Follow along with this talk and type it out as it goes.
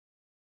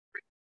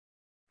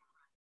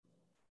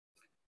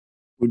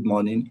Good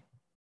morning.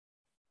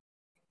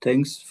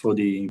 Thanks for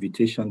the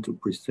invitation to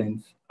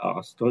present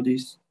our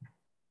studies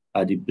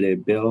at the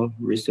BlairBell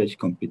Research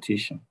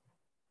Competition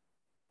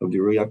of the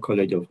Royal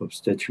College of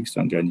Obstetrics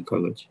and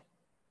Gynecology.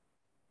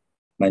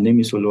 My name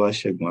is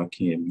Oluwasegun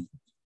Akinyemi.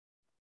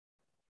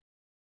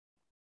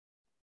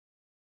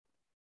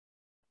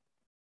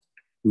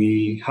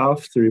 We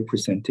have 3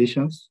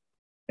 presentations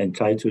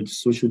entitled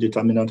Social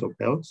Determinant of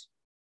Health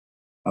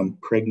and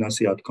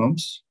Pregnancy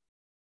Outcomes,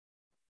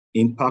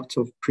 Impact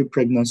of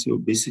Pre-Pregnancy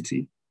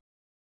Obesity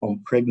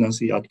on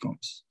Pregnancy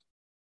Outcomes,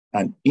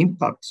 and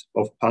Impact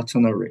of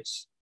Paternal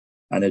Race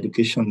and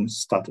Education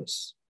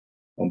Status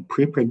on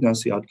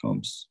Pre-Pregnancy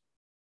Outcomes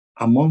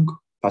among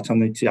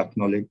paternity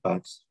acknowledged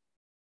births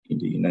in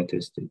the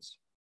United States.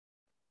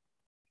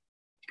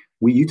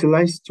 We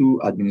utilize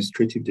 2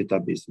 administrative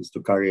databases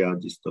to carry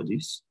out these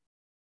studies: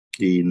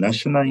 the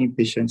National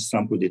Inpatient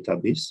Sample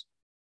Database,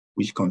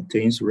 which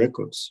contains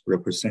records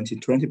representing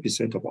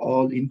 20% of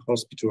all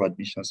in-hospital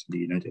admissions in the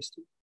United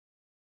States,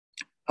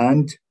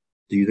 and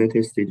the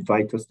United States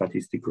Vital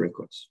Statistic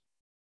Records,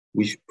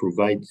 which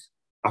provides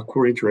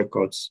accurate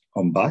records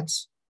on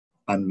births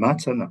and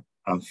maternal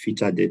and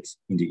fetal deaths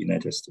in the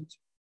United States.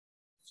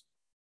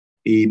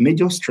 A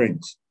major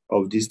strength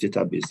of these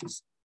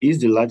databases is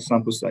the large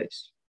sample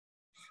size,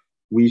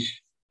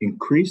 which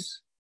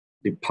increase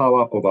the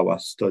power of our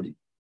study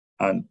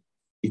and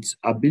its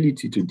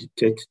ability to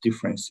detect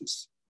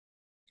differences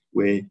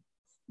where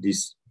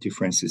these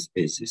differences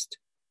exist.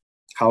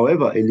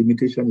 However, a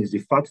limitation is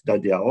the fact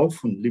that they are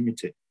often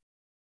limited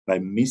by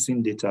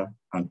missing data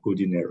and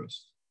coding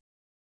errors.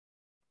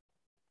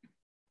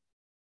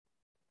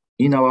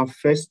 In our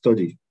first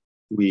study,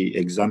 we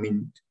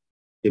examined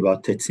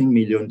about 13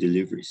 million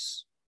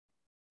deliveries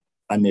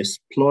and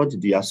explored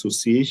the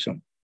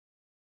association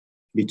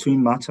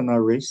between maternal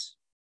race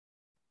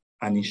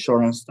and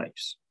insurance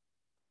types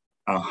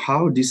and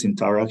how these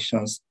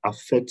interactions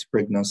affect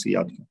pregnancy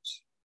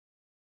outcomes.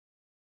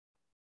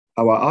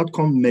 Our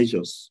outcome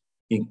measures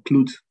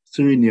include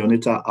 3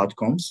 neonatal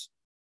outcomes,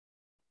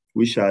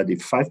 which are the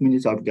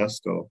 5-minute Apgar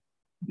score,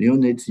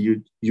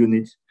 neonatal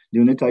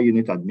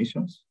unit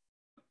admissions,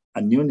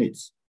 and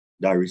neonates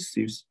that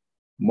receives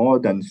more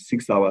than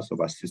 6 hours of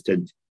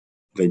assisted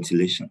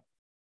ventilation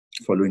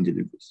following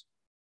deliveries.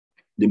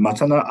 The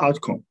maternal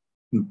outcome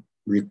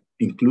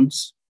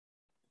includes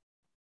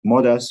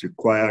mothers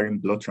requiring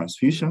blood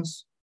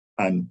transfusions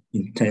and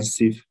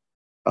intensive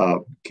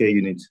care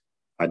unit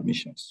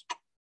admissions.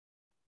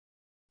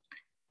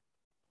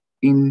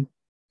 In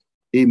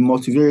a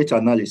multivariate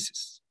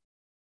analysis,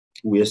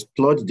 we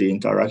explored the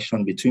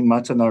interaction between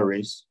maternal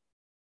race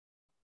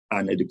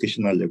and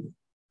educational level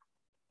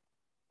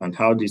and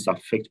how this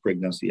affects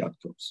pregnancy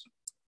outcomes.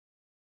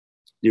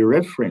 The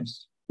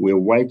reference were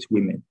white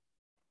women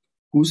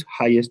whose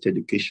highest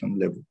education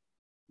level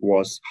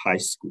was high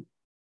school.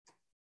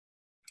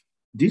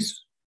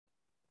 These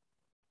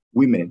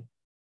women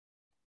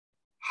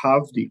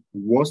have the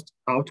worst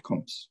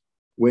outcomes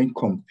when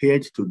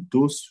compared to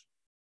those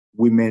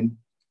women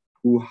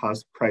who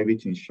has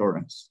private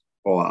insurance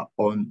or are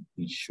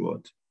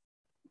uninsured.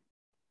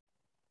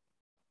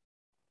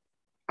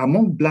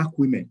 Among Black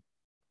women,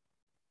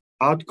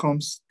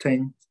 outcomes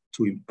tend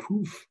to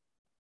improve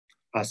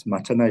as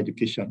maternal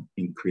education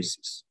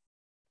increases.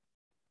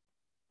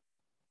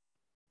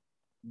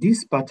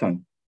 This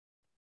pattern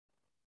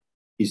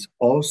is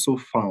also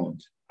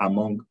found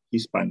among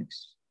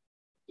Hispanics.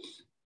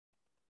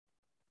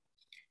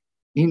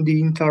 In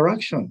the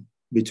interaction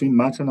between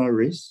maternal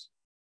race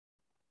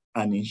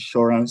and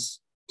insurance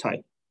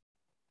type,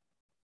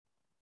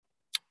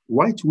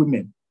 white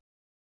women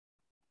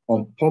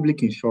on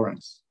public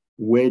insurance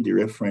were the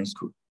reference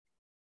group.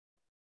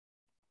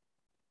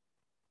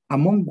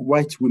 Among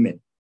white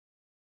women,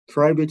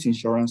 private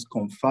insurance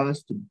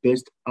confers the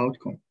best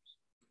outcomes,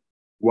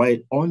 while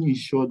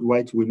uninsured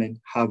white women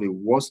have a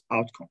worse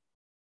outcome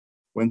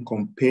when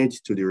compared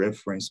to the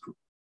reference group.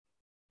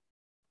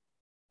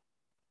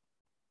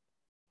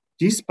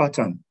 This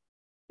pattern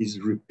is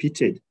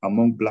repeated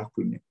among Black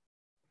women,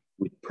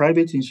 with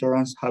private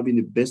insurance having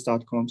the best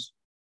outcomes,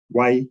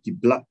 while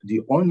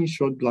the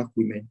uninsured Black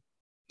women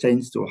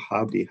tends to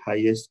have the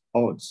highest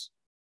odds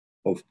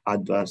of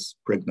adverse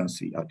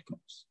pregnancy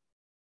outcomes.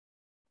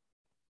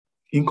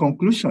 In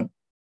conclusion,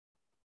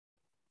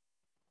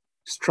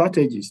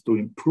 strategies to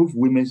improve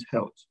women's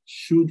health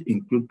should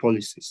include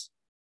policies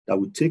that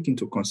will take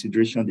into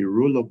consideration the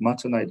role of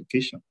maternal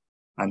education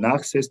and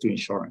access to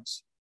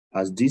insurance,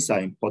 as these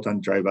are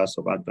important drivers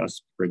of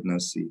adverse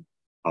pregnancy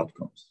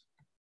outcomes.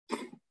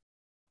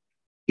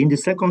 In the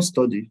second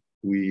study,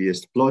 we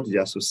explored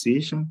the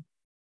association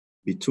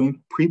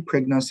between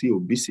pre-pregnancy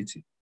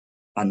obesity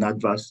and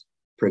adverse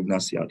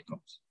pregnancy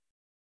outcomes.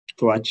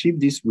 To achieve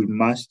this, we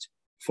matched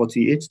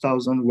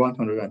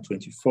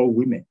 48,124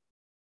 women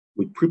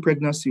with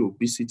pre-pregnancy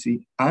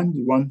obesity and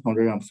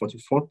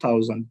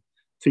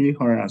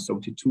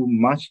 144,372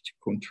 matched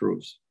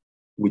controls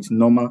with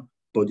normal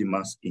body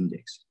mass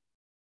index.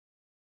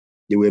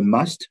 They were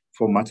matched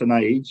for maternal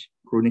age,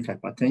 chronic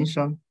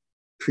hypertension,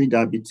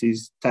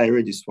 pre-diabetes,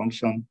 thyroid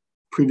dysfunction,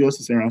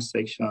 previous cesarean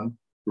section,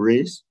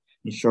 race,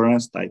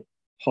 insurance type,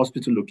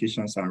 hospital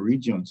locations, and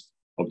regions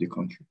of the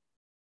country.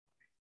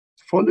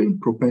 Following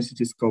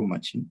propensity score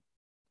matching,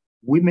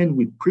 women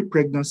with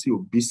pre-pregnancy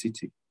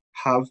obesity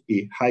have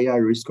a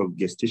higher risk of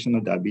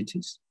gestational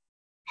diabetes,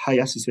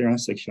 higher cesarean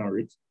section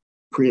rate,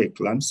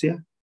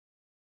 preeclampsia,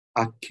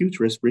 acute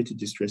respiratory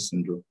distress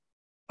syndrome,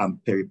 and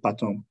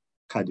peripartum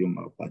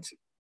cardiomyopathy.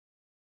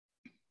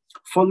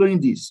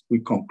 Following this, we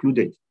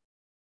concluded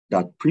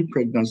that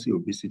pre-pregnancy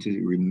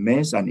obesity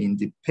remains an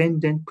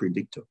independent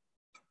predictor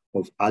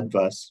of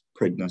adverse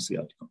pregnancy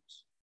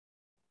outcomes.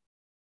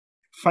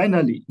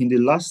 Finally, in the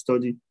last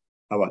study,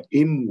 our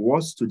aim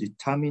was to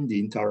determine the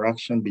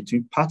interaction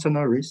between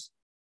paternal risk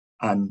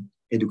and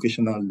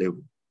educational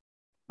level,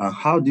 and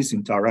how these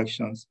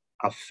interactions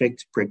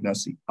affect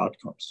pregnancy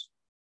outcomes.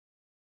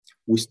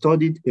 We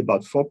studied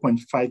about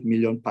 4.5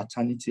 million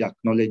paternity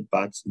acknowledged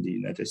births in the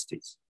United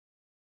States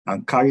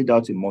and carried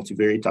out a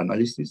multivariate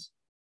analysis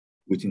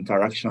with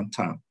interaction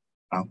time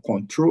and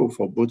control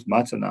for both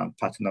maternal and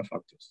paternal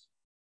factors.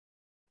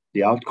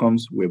 The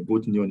outcomes were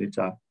both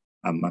neonatal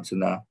and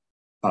maternal,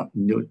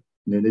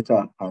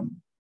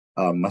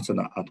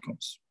 maternal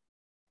outcomes.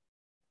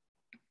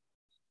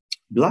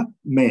 Black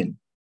men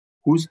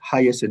whose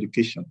highest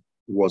education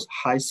was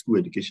high school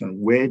education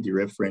were the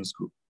reference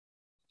group.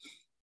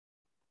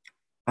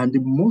 And the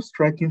most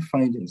striking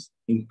findings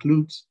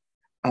include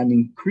an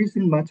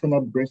increasing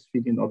maternal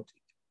breastfeeding uptake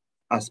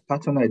as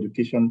paternal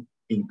education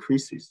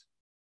increases,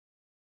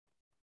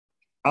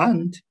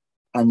 and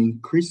an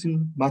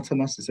increasing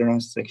maternal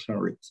cesarean section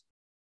rate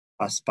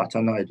as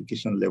paternal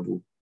education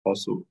level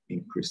also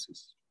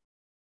increases.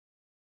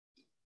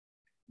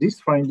 These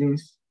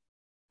findings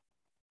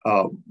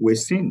were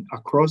seen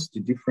across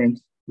the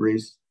different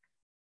race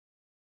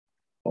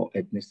or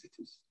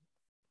ethnicities.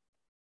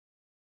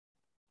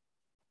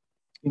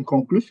 In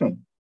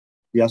conclusion,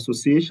 the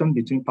association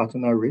between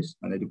paternal race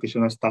and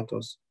educational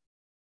status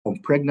on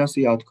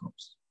pregnancy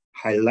outcomes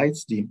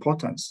highlights the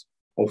importance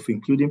of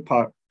including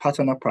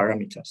paternal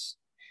parameters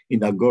in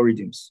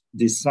algorithms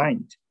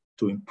designed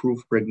to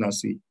improve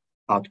pregnancy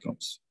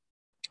outcomes.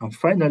 And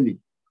finally,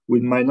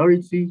 with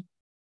minority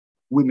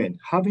women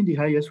having the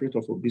highest rate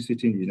of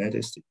obesity in the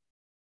United States,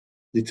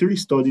 the three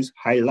studies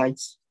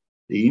highlights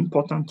the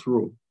important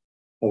role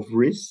of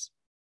race,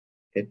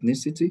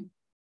 ethnicity,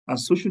 and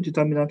social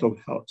determinant of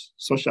health,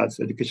 such as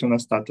educational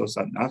status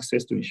and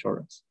access to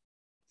insurance,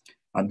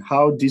 and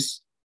how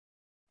this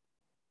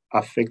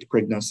affect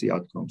pregnancy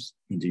outcomes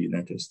in the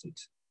United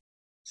States.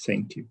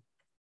 Thank you.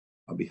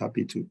 I'll be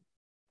happy to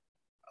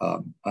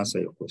answer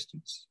your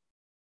questions.